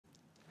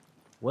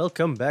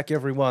Welcome back,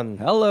 everyone.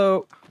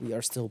 Hello. We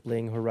are still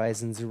playing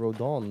Horizon Zero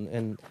Dawn,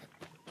 and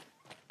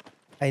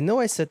I know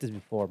I said this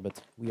before,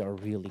 but we are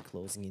really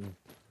closing in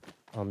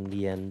on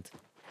the end.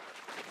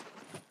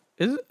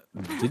 Is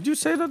it, did you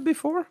say that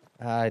before?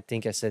 I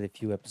think I said a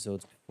few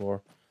episodes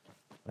before.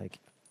 Like,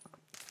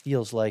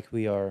 feels like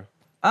we are.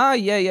 Ah,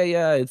 yeah.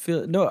 It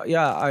feels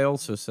yeah. I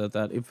also said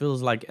that it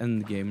feels like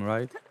end game,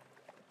 right?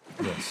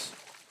 Yes.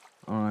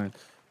 All right.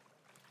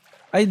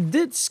 I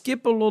did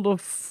skip a lot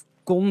of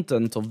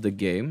content of the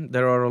game.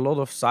 There are a lot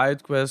of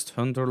side quests,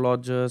 hunter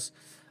lodges,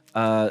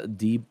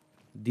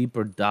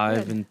 deeper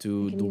dive Good.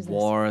 into We can the use this.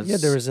 wars. Yeah,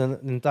 there is an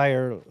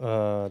entire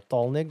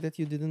tall neck that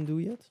you didn't do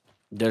yet.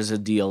 There's a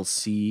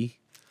DLC,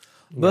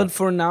 Yeah. but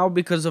for now,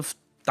 because of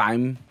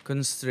time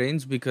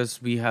constraints,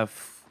 because we have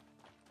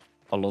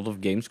a lot of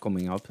games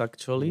coming up,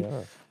 actually,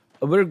 Yeah.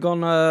 we're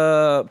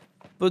gonna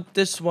put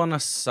this one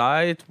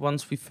aside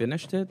once we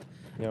finished it.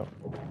 Yeah.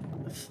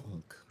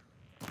 Fuck.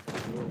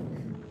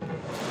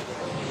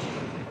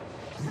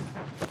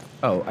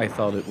 Oh, I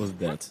thought it was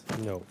dead.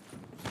 No.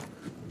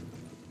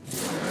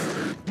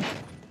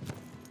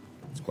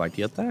 It's quite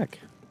the attack.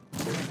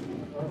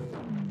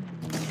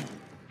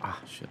 Ah,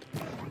 shit.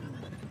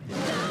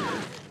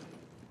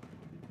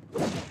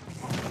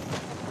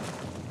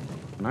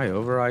 Can I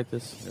override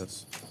this?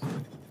 Yes.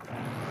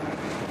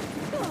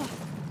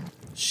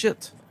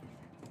 Shit.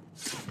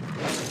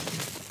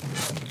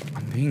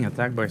 I'm being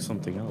attacked by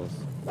something else.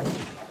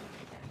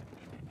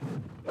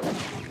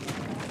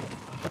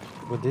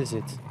 What is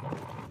it?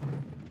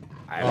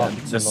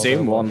 It's the another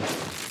same one.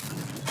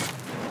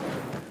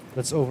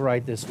 Let's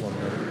override this one.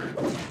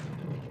 Then.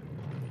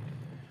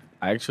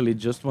 I actually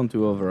just want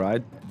to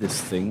override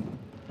this thing.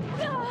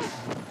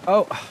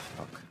 Oh,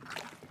 fuck.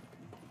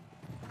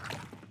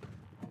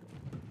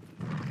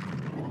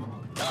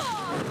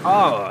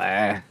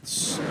 Oh,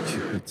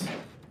 stupid.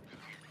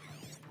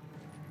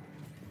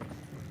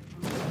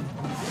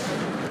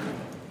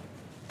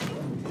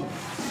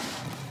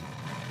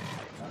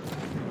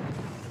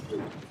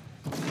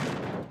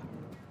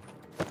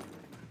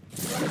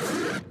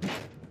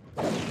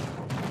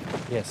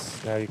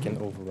 Yes, now you can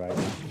override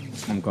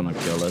it. I'm gonna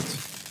kill it.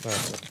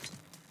 Perfect.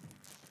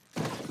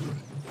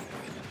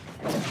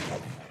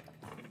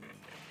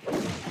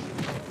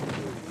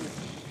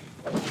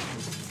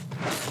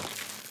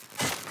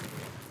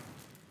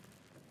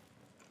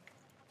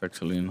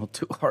 Actually, not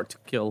too hard to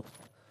kill.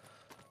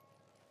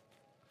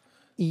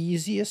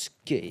 Easy as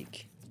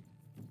cake.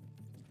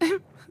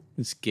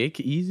 Is cake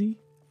easy?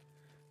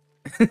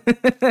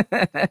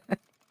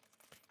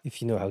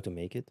 If you know how to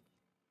make it.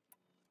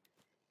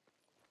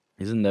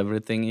 Isn't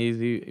everything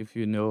easy if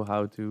you know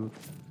how to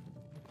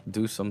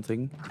do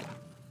something?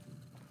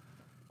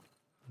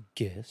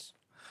 Guess.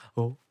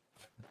 Oh.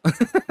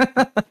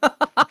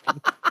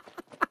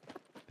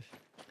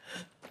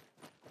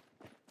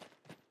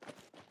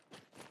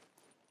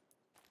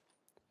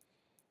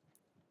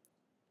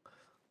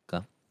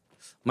 Okay.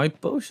 My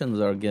potions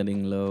are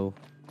getting low.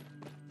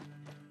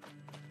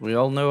 We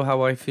all know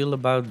how I feel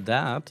about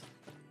that.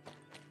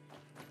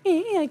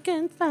 I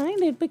can't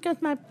find it because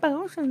my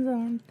potions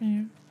aren't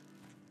there.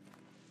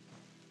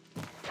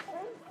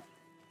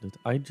 Did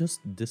I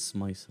just diss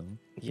myself?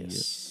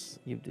 Yes.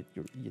 You did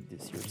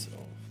this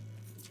yourself.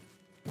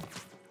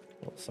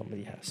 Well,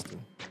 somebody has to.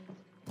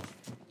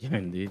 Yeah,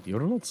 indeed.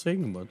 You're not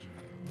saying much.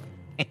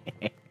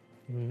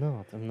 I'm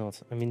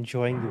not. I'm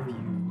enjoying the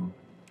view.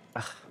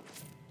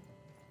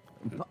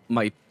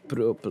 My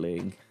pro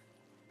playing.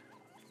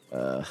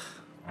 Ugh.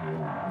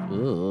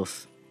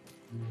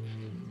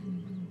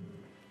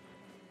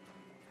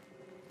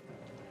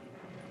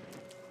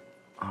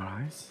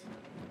 Alright.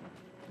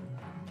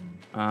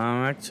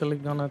 I'm actually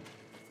gonna...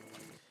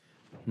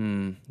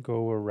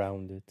 Go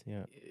around it,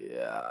 yeah.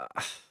 Yeah.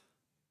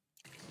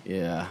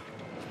 Yeah.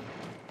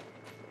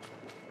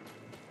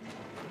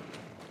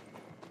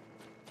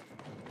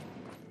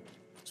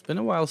 It's been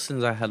a while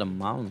since I had a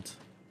mount.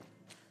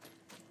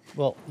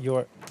 Well,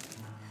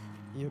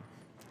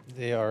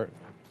 they are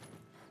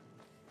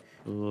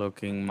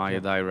Looking my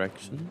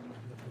direction.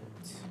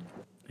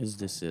 Is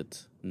this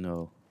it?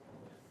 No.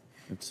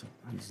 It's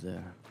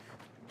there.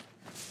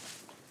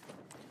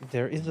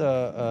 there is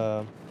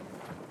a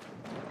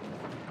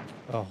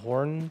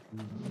horn.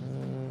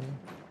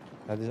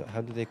 How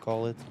do they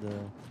call it?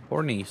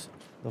 Hornies.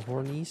 The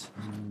hornies.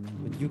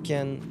 But you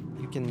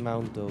can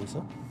mount those,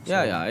 huh?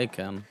 Yeah, So- yeah, I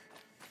can.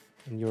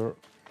 And you're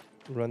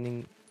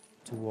running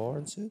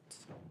towards it.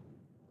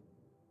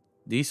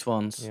 These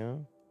ones. Yeah.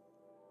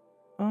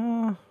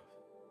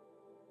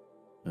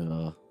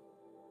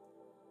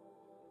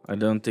 I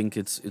don't think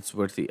it's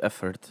worth the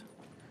effort.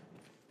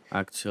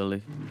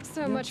 Actually,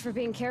 So much for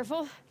being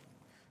careful.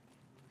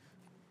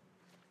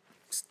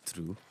 it's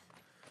true.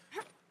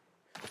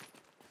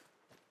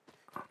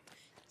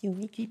 You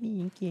make it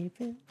being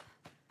careful.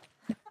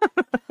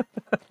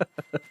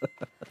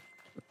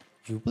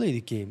 You play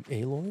the game,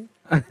 Aloy?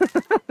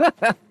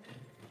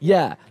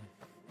 Yeah,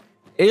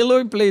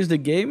 Aloy plays the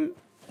game,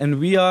 and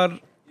we are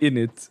in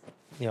it.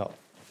 Yeah.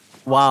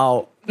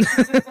 Wow.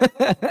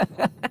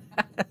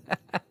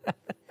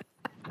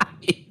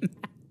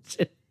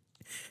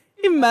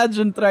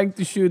 Imagine trying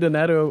to shoot an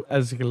arrow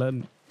as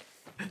Glenn.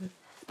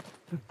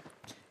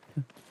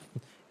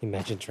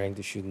 Imagine trying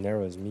to shoot an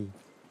arrow as me.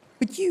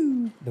 But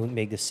you don't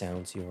make the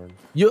sounds, Jorn.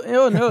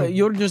 No,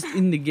 you're just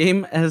in the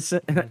game as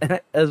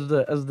as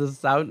the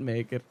sound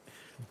maker.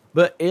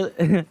 But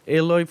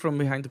Aloy from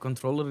behind the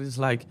controller is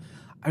like,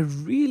 I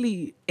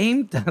really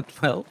aimed that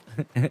well,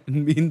 and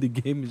me in the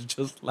game is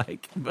just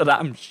like, but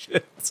I'm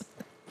shit.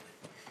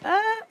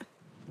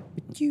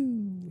 But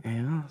you.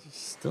 Yeah,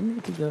 still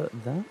need to go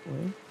that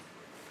way.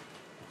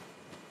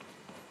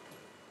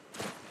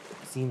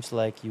 Seems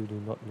like you do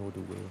not know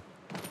the way.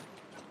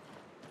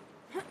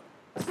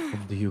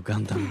 Of the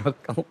Ugandan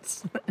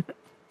knuckles.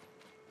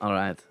 All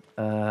right.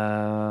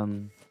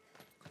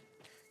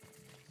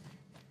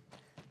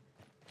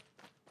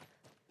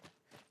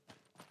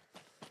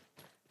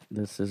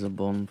 This is a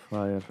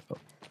bonfire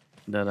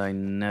that I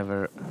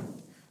never.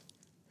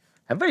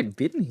 Have I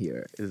been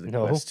here? Is the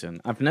No.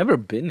 question. I've never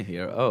been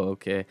here. Oh,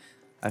 okay.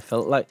 I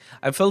felt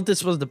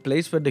this was the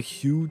place where the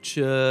huge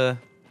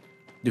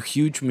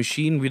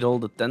machine with all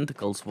the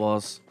tentacles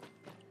was.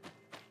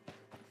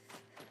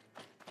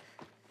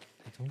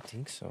 I don't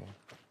think so.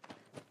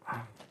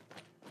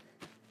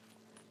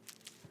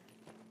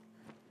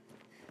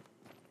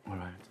 All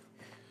right.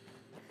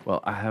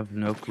 Well, I have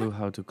no clue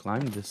how to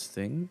climb this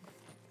thing.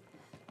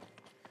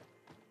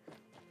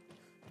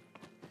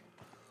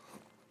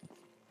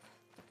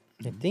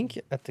 I think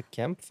at the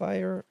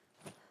campfire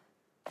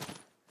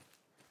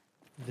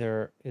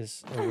there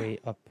is a way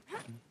up.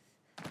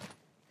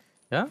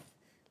 Yeah?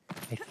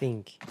 I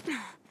think.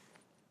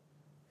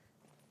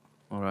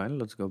 All right,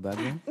 let's go back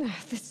then.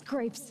 The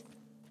scrapes.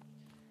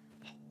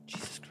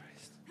 Jesus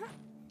Christ.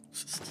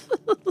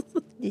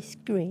 This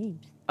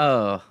screams.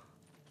 Oh.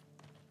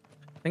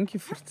 Thank you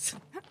for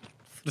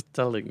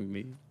telling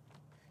me.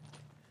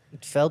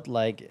 It felt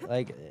like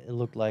it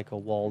looked like a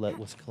wall that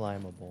was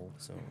climbable.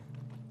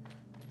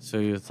 So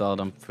you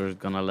thought I'm first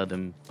gonna let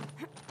him?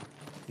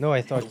 No,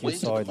 I thought The you way to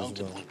saw the it as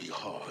mountain well. will be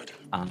hard.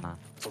 No.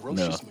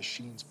 Ferocious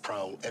machines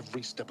prowl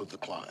every step of the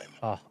climb.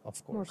 Ah,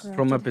 of course. More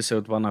From corrupted.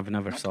 episode 1, I've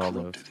never Not saw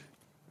those. corrupted,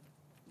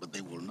 but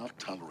they will not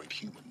tolerate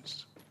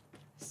humans.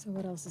 So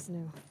what else is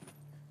new?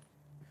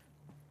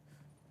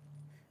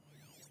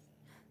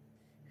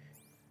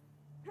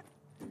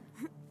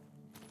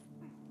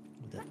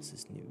 What else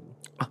is new?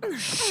 Oh,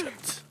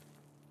 shit.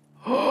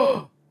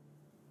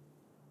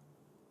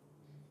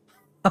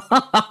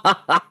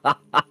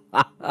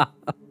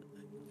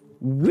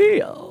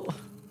 Will.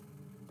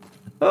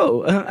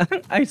 Oh,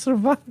 I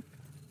survived.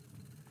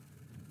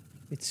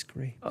 It's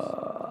great.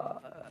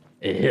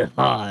 Yeah,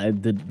 I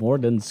did more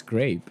than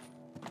scrape.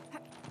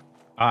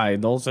 I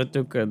also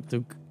took a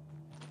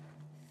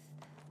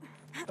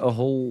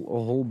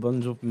whole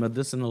bunch of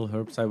medicinal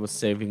herbs I was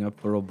saving up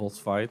for a boss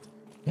fight.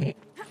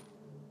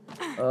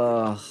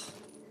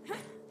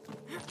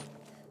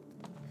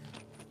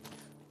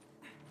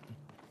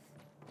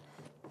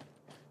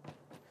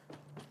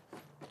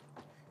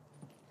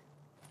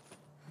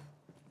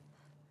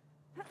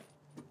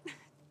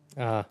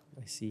 Ah,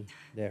 I see.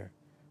 There.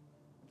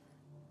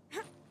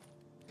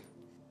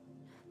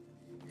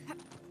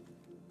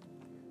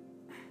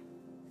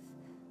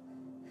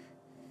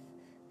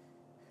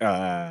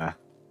 Yeah,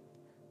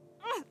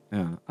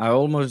 I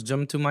almost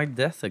jumped to my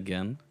death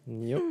again.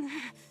 Yep.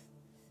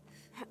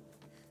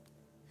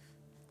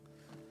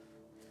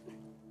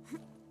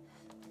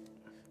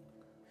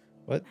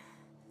 What?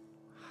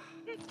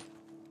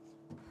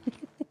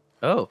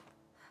 Oh,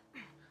 I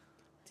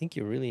think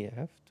you really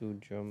have to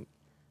jump.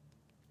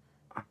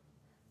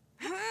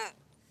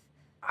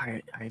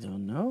 I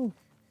don't know.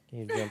 Can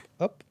you jump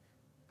up?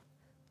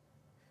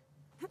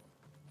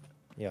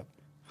 Yep.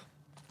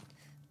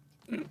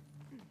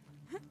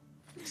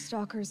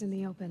 Stalkers in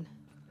the open. Good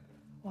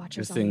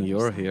Watchers on thing the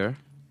other you're side. here.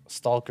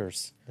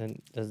 Stalkers.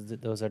 Then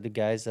those are the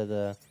guys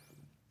that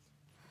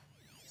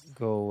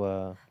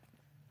go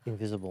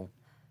invisible.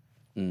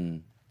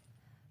 I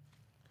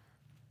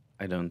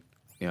don't.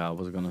 Yeah, I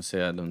was gonna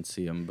say I don't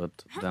see him,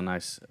 but then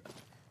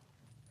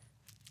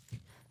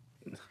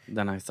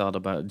then I thought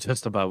about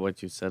just about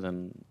what you said,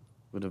 and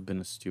would have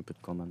been a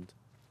stupid comment.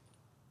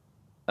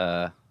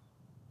 Yeah,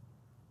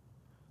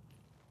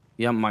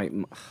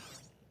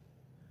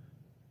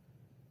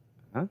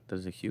 huh?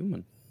 There's a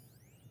human.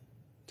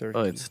 Turkey.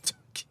 Oh, it's a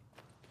turkey.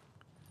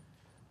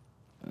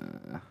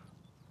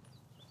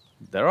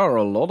 There are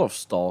a lot of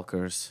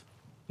stalkers.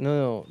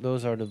 No,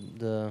 those are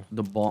the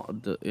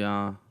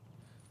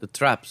The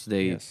traps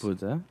they Yes.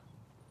 put, eh?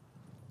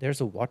 There's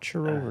a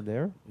watcher over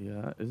there.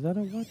 Yeah, is that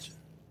a watch?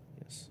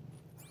 Yes.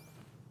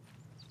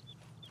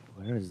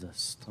 Where is the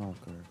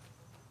stalker?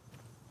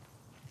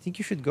 I think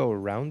you should go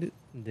around it.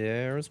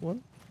 There's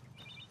one.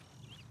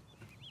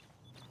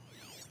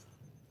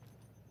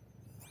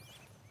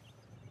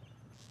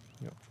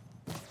 Yep.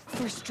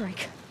 First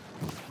strike.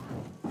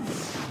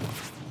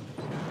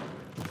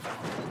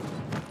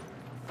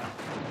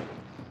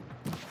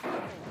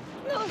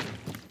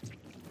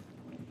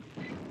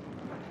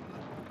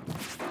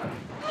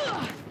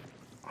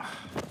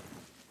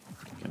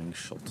 Getting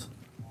shot.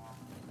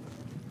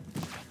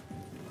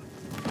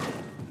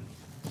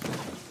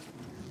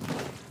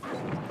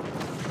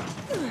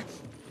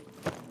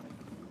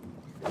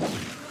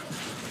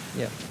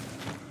 Yeah,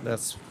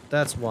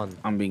 that's one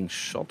I'm being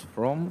shot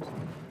from.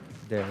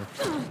 there.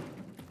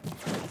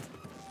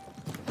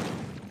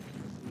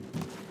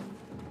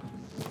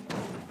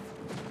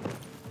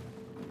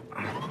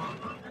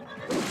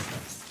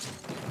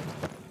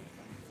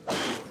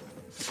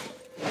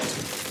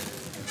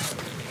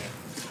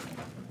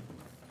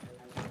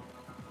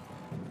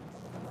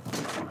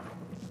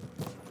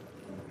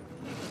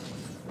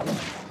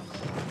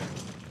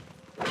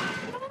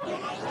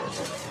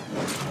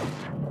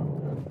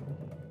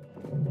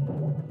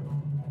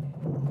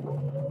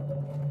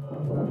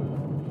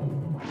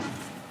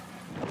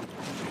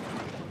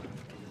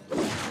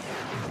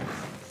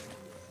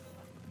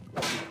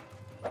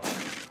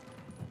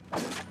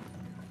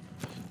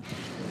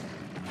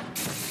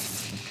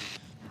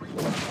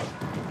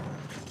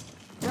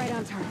 Right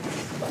on target.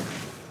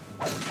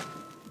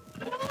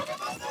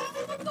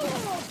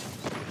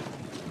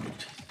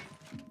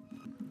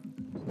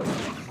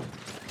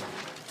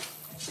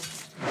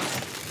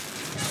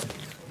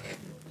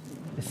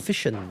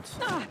 Efficient,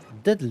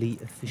 deadly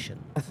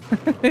efficient.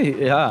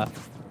 Yeah.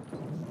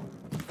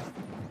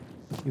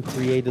 You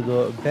created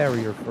a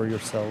barrier for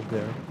yourself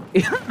there.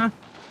 Yeah.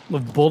 The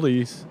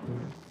bodies.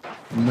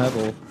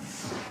 Metal.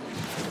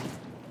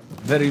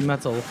 Very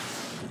metal.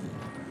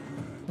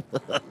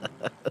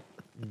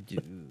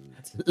 Dude,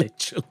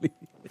 Literally.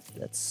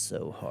 that's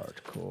so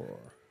hardcore.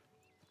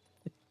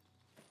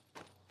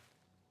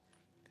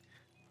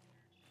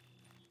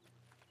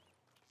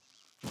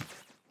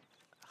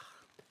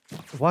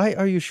 Why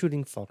are you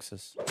shooting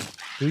foxes?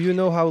 Do you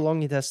know how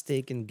long it has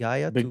taken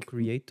Gaia to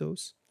create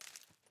those?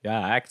 Yeah,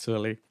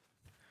 actually.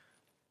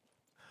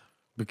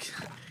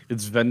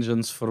 It's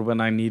vengeance for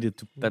when I needed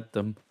to pet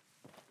them.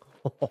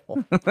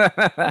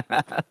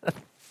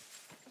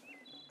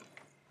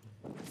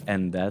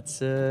 And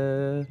that's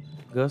a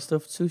Ghost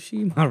of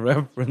Tsushima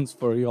reference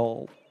for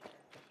y'all.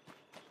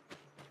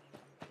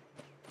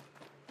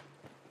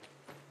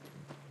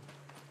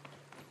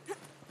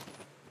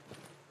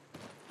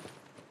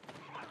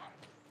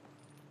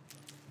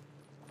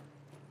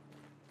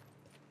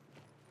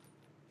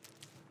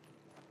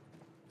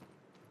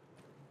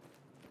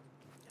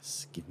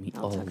 Yes, give me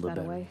I'll all tuck the that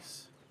away.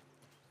 berries.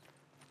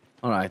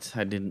 Alright,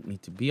 I didn't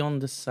need to be on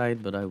this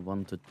side, but I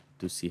wanted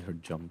to see her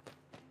jump.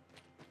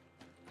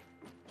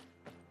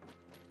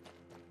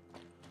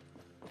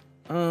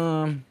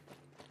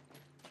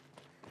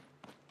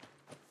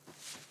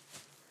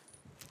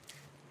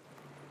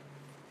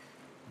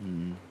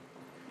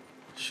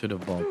 Should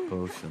have bought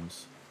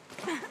potions.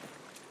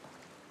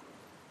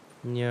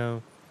 Yeah.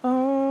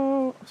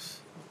 Oh.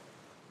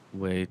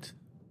 Wait.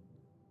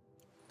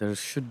 There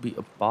should be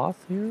a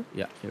path here.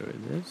 Yeah, here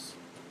it is.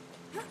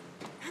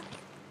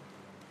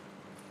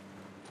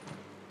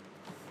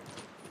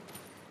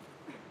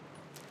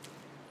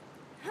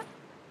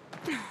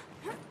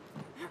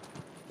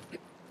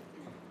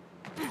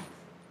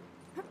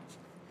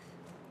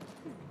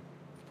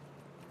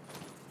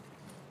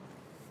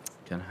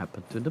 Can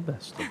happen to the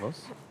best of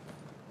us.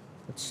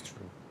 That's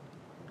true.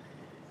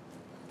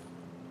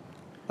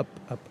 Up,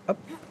 up, up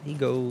he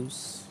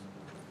goes.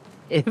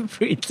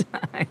 Every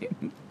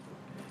time.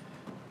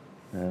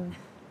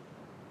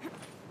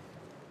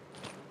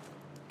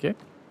 Okay.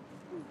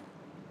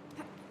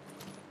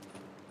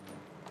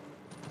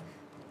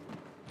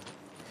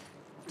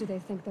 Do they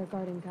think they're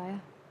guarding Gaia?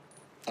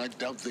 I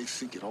doubt they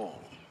think at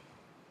all.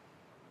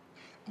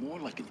 More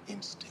like an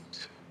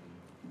instinct,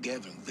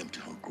 gathering them to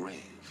her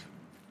grave.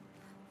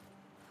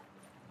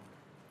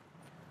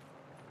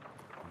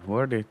 What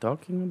are they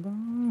talking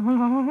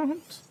about?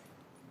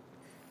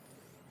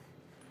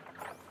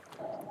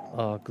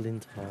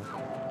 Glinthawk.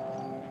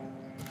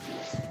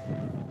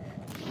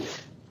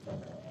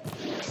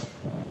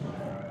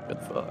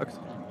 Get fucked.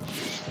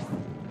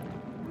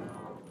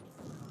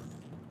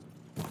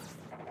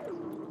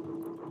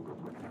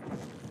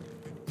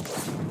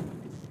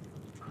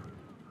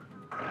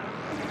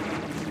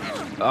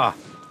 Ah.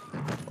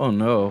 Oh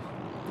no.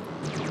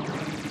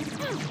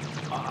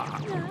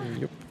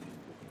 Yep.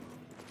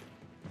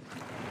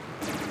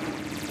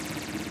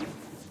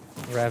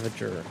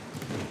 Ravager.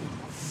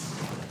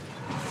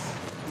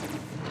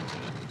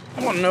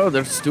 Oh no,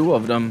 there's two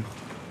of them.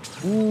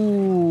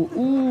 Ooh,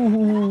 ooh.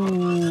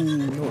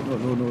 No, no,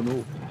 no, no,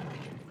 no.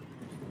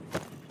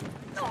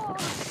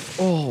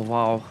 Oh,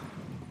 wow.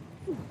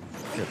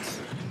 Shit.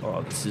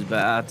 Oh, this is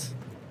bad.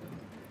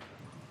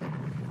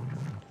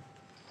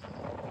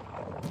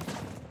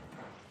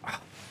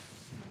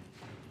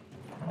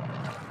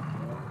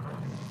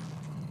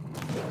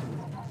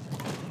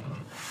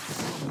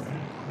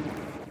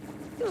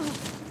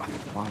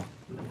 Wow.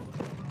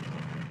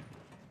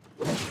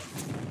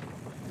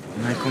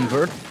 Can I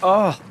convert?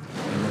 Oh!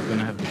 I'm not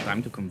gonna have the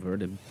time to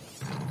convert him.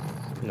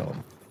 No.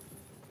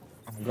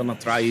 I'm gonna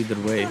try either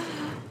way.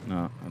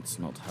 No, that's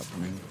not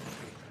happening.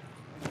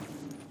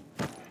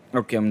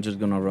 Okay, I'm just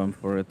gonna run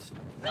for it.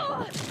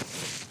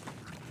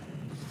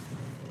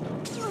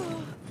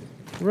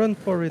 Run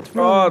for it,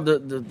 Oh, run.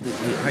 the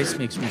ice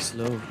makes me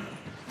slow.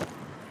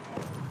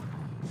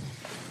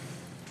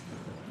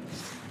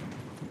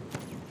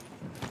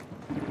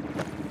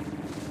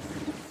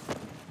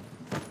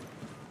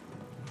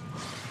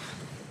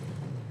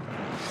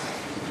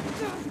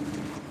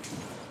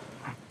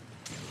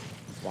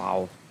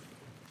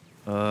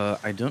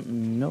 I don't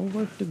know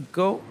where to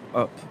go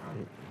up.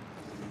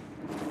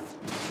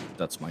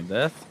 That's my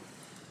death.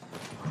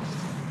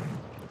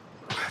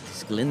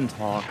 These glint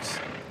hawks.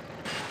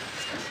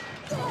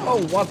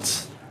 Oh,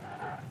 what?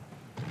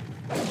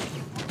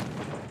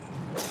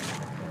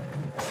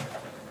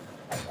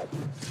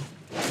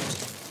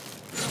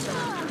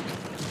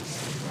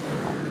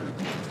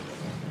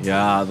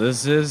 Yeah,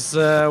 this is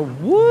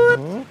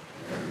what?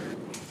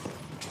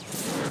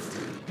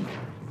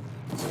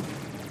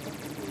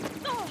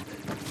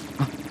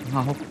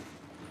 Ow.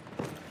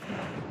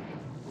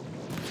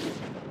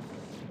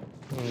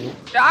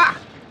 Ah!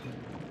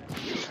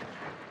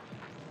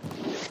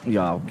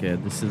 Yeah, okay,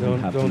 this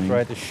isn't happening. Don't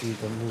try to shoot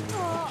a moving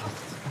object.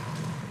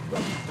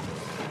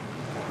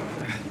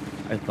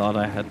 I thought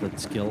I had that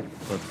skill,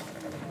 but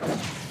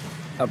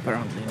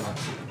apparently not.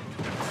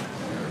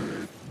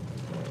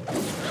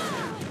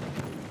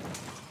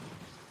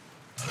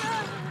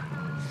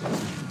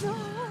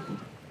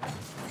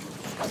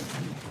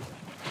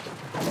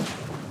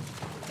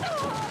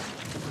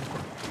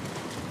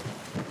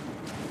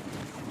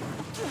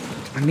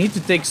 I need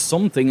to take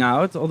something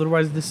out,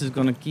 otherwise this is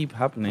gonna keep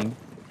happening.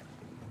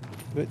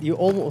 But you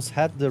almost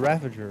had the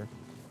Ravager.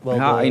 Well,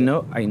 yeah, I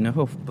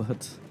know,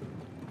 but...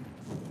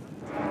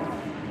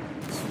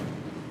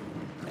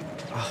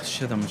 Oh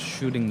shit, I'm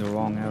shooting the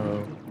wrong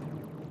arrow.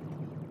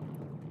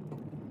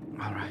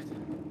 Alright.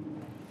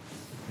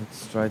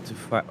 Let's try to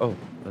fight... Oh,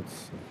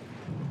 that's...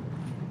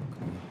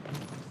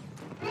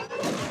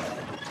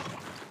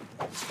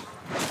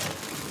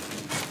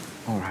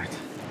 Alright.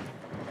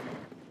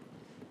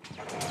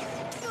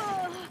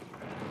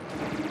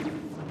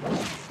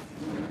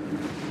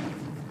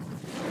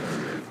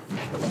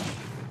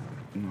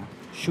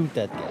 Shoot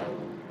that guy.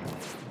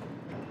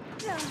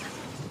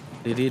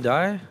 Did he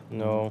die?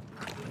 No.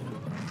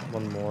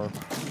 One more.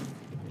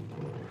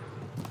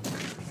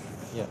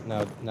 Yeah,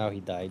 now he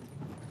died.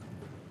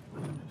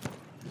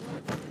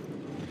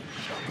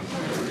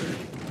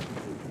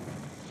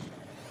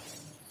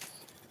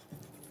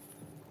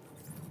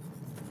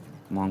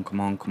 Come on, come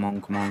on, come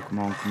on, come on, come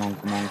on, come on,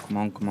 come on, come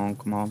on, come on,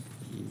 come on.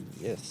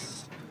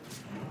 Yes.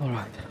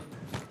 Alright.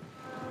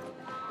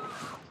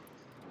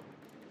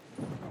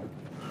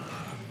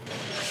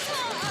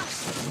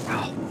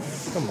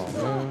 Come on,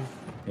 man.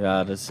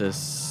 Yeah, this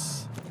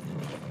is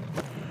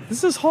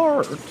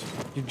hard.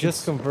 You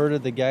just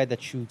converted the guy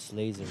that shoots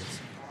lasers.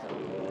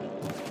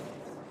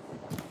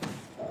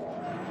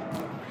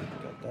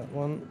 Got that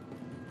one.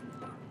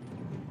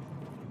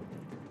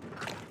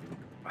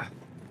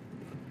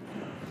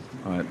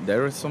 Alright,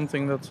 there is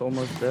something that's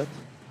almost dead.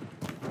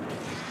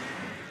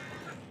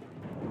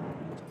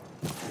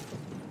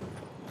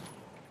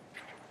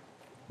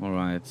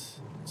 Alright,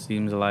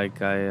 seems like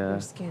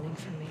They're scanning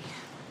for me.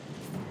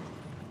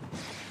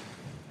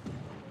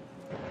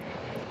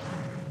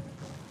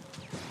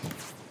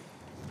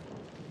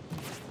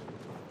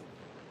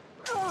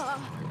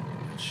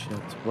 Shit,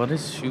 what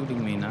is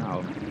shooting me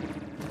now?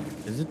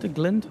 Is it the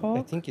glint hawk?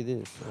 I think it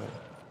is.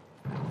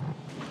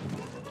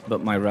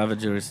 But my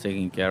Ravager is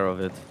taking care of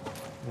it.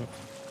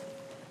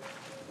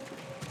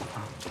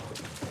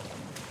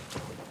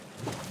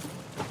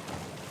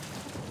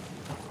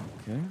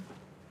 Okay.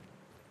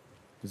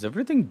 Is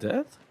everything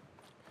dead?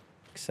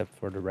 Except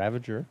for the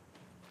Ravager.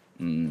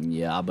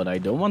 Yeah, but I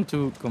don't want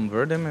to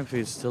convert him if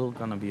he's still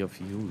gonna be of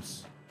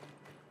use.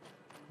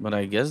 But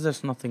I guess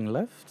there's nothing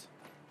left.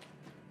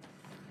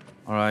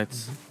 Alright.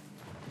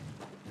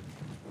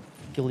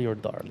 Kill your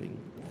darling.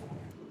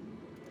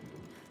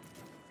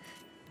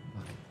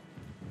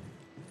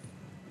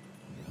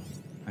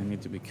 I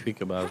need to be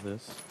quick about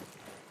this.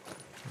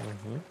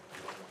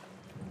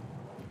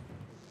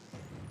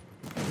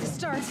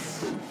 Start.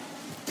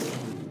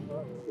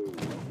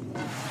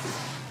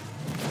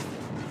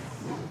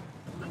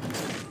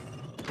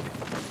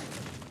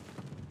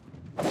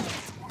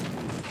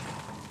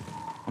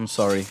 I'm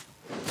sorry.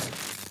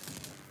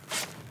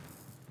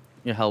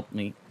 You helped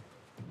me.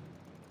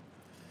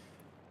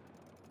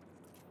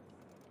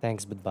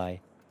 Thanks, but bye.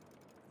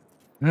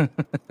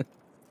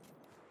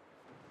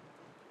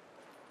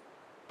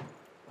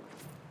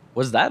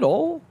 Was that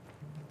all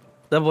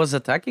that was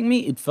attacking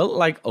me? It felt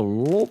like a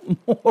lot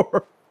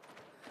more.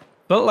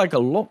 Felt like a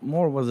lot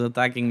more was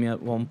attacking me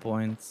at one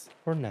point.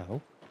 For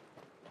now.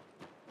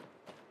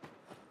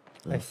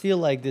 I feel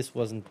like this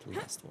wasn't the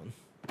last one.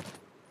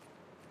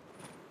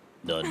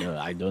 No,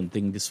 I don't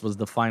think this was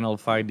the final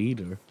fight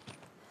either.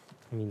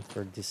 I mean,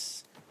 for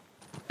this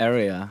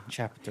Area.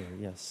 chapter,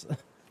 yes.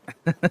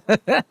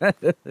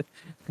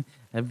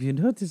 Have you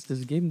noticed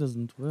this game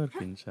doesn't work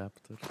in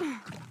chapter?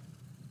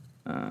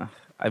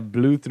 I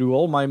blew through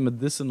all my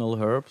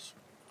medicinal herbs.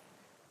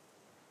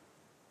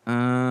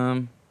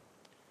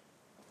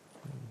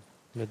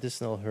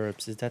 Medicinal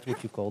herbs, is that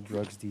what you call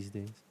drugs these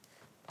days?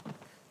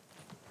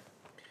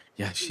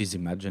 Yeah, she's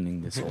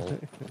imagining this all.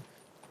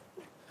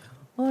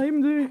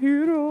 I'm the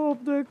hero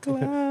of the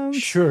clans.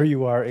 Sure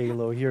you are,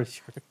 Aloy. Here's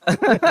your...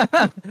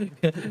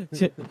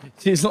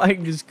 She's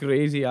like this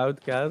crazy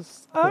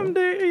outcast. I'm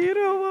the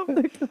hero of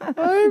the clan.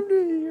 I'm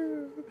the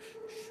hero.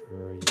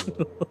 Sure you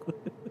are.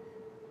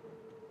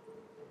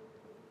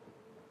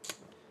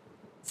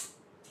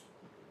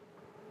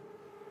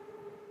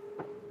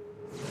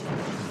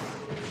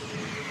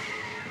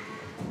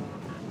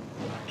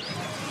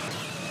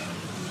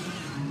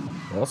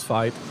 Boss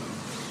fight.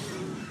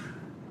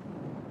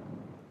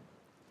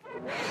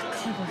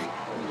 Clever.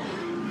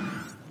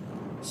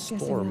 Guessing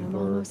that I'm Stormbird.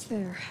 almost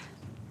there.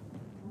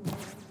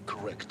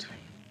 Correct.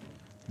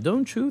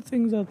 Don't shoot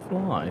things that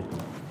fly.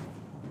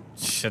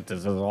 Shit, this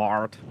is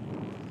hard.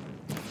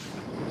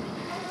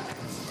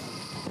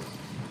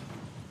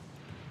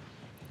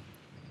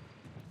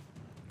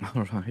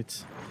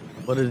 Alright.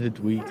 What is it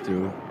weak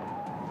to?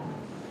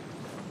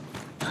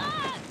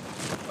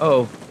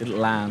 Oh, it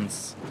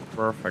lands.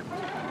 Perfect.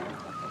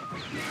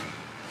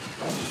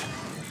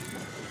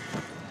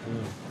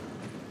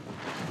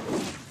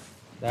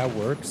 That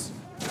works.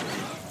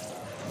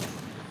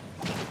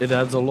 It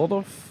has a lot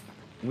of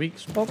weak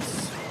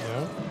spots.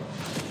 Yeah.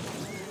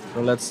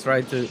 So let's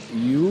try to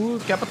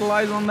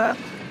capitalize on that.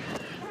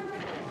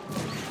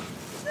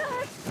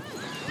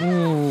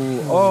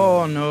 Ooh,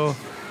 oh no.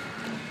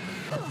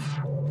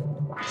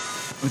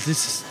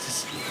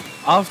 This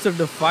after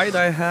the fight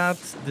I had,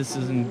 this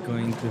isn't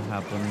going to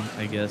happen,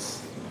 I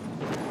guess.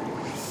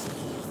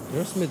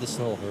 There's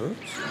medicinal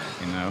herbs.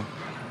 You know.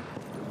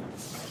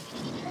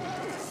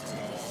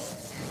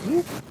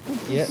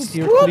 Yeah,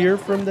 steer clear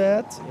from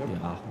that. Yep.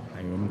 Yeah, I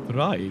am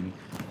trying.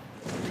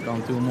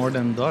 Can't do more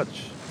than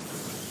dodge.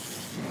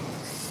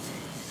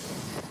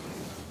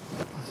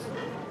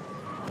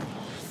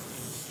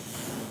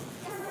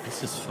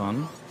 This is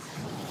fun.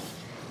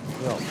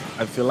 Well,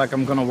 I feel like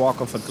I'm gonna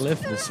walk off a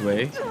cliff this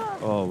way.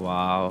 Oh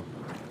wow.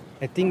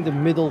 I think the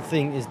middle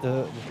thing is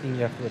the thing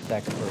you have to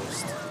attack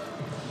first.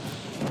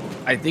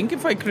 I think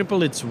if I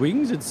cripple its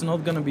wings, it's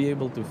not gonna be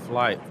able to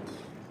fly.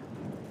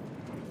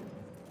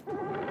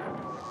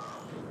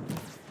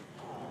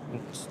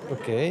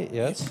 Okay,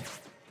 yes.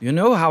 You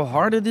know how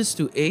hard it is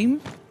to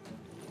aim?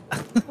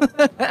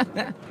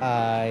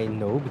 I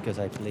know because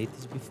I played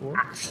this before.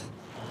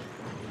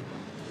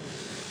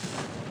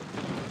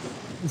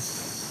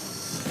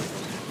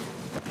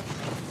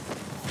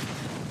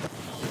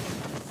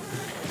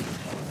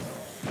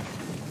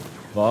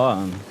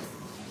 Fun.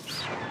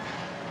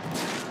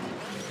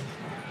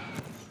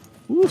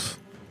 Oof.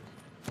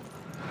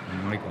 Oh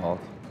my god.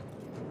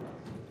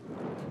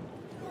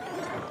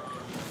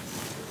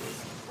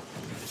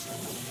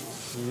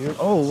 Yep.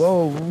 Oh,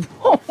 whoa.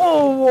 Whoa,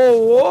 whoa,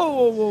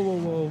 whoa, whoa, whoa,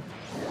 whoa.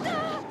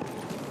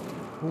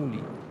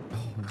 Holy.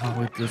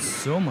 Wow, it does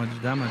so much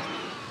damage.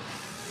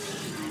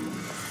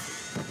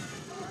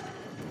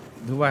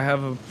 Do I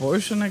have a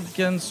potion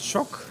against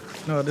shock?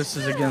 No, this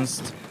is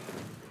against...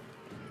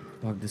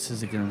 Fuck, this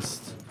is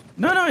against...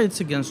 No, it's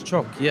against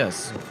shock,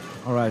 yes.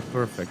 Alright,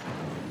 perfect.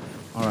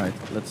 Alright,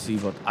 let's see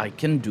what I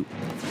can do.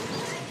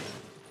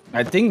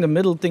 I think the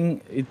middle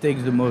thing, it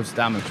takes the most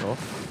damage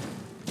off.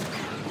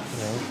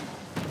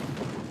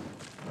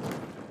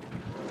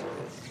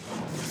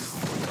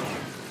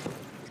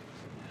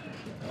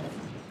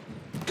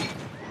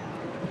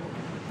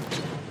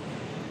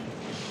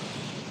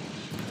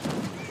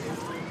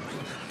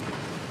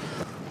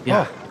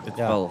 Yeah, it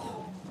yeah.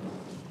 fell.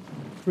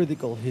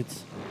 Critical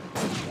hits.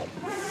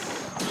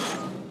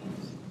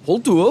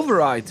 Hold to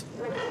override.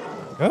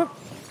 Huh?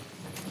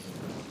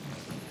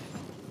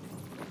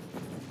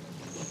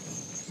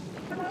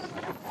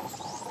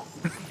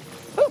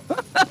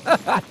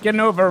 I can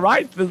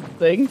override this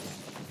thing.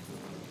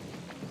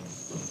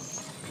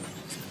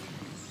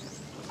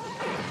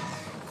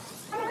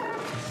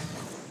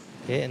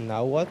 Okay, and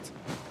now what?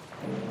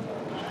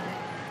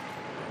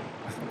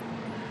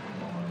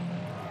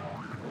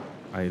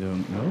 I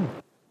don't know.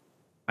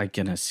 I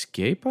can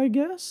escape, I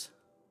guess?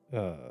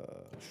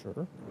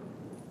 Sure.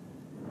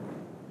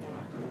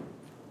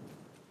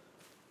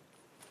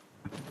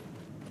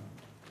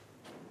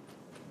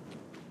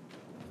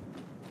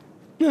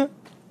 Yeah.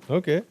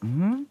 Okay.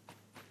 Mm-hmm.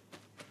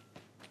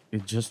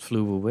 It just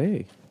flew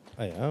away.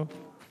 I know.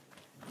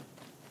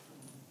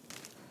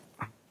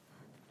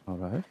 All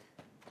right.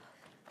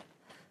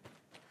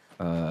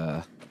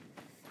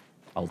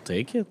 I'll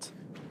take it.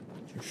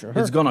 Sure.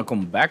 It's gonna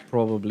come back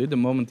probably the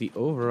moment the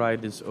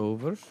override is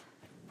over.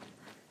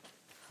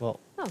 Well,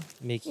 Oh,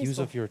 make use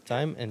useful. of your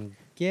time and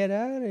get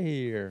out of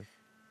here.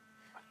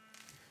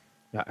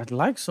 Yeah, I'd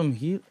like some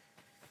healing.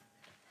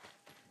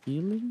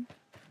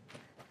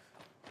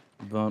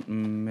 But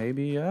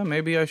maybe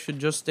I should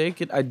just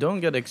take it. I don't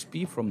get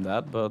XP from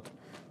that, but...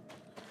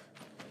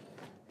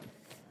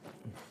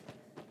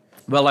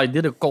 Well, I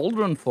did a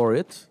cauldron for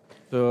it,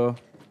 so...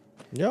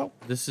 Yeah.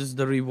 This is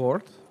the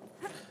reward.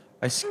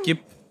 I skip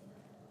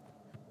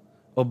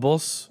a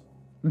boss.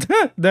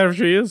 There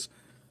she is.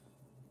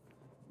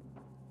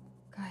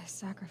 Guy's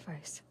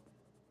sacrifice.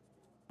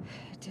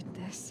 It did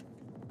this.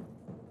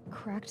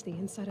 Cracked the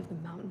inside of the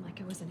mountain like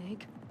it was an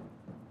egg.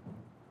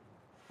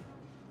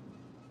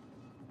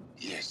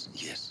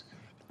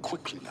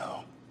 quickly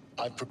now.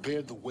 I've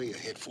prepared the way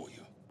ahead for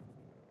you.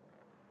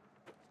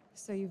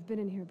 So you've been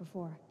in here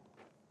before?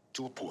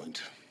 To a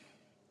point.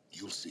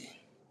 You'll see.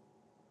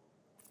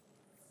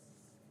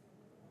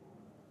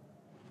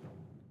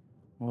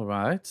 All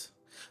right.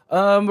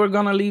 We're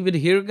gonna leave it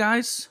here,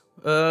 guys.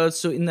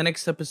 So in the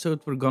next episode,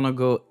 we're gonna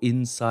go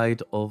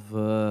inside of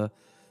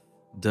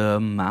the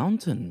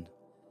mountain.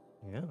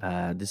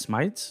 Yeah. This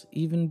might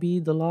even be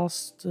the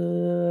last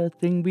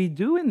thing we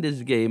do in this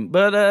game.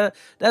 But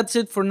that's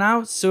it for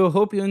now. So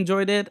hope you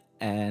enjoyed it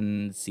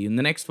and see you in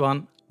the next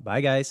one.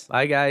 Bye, guys.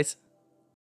 Bye, guys.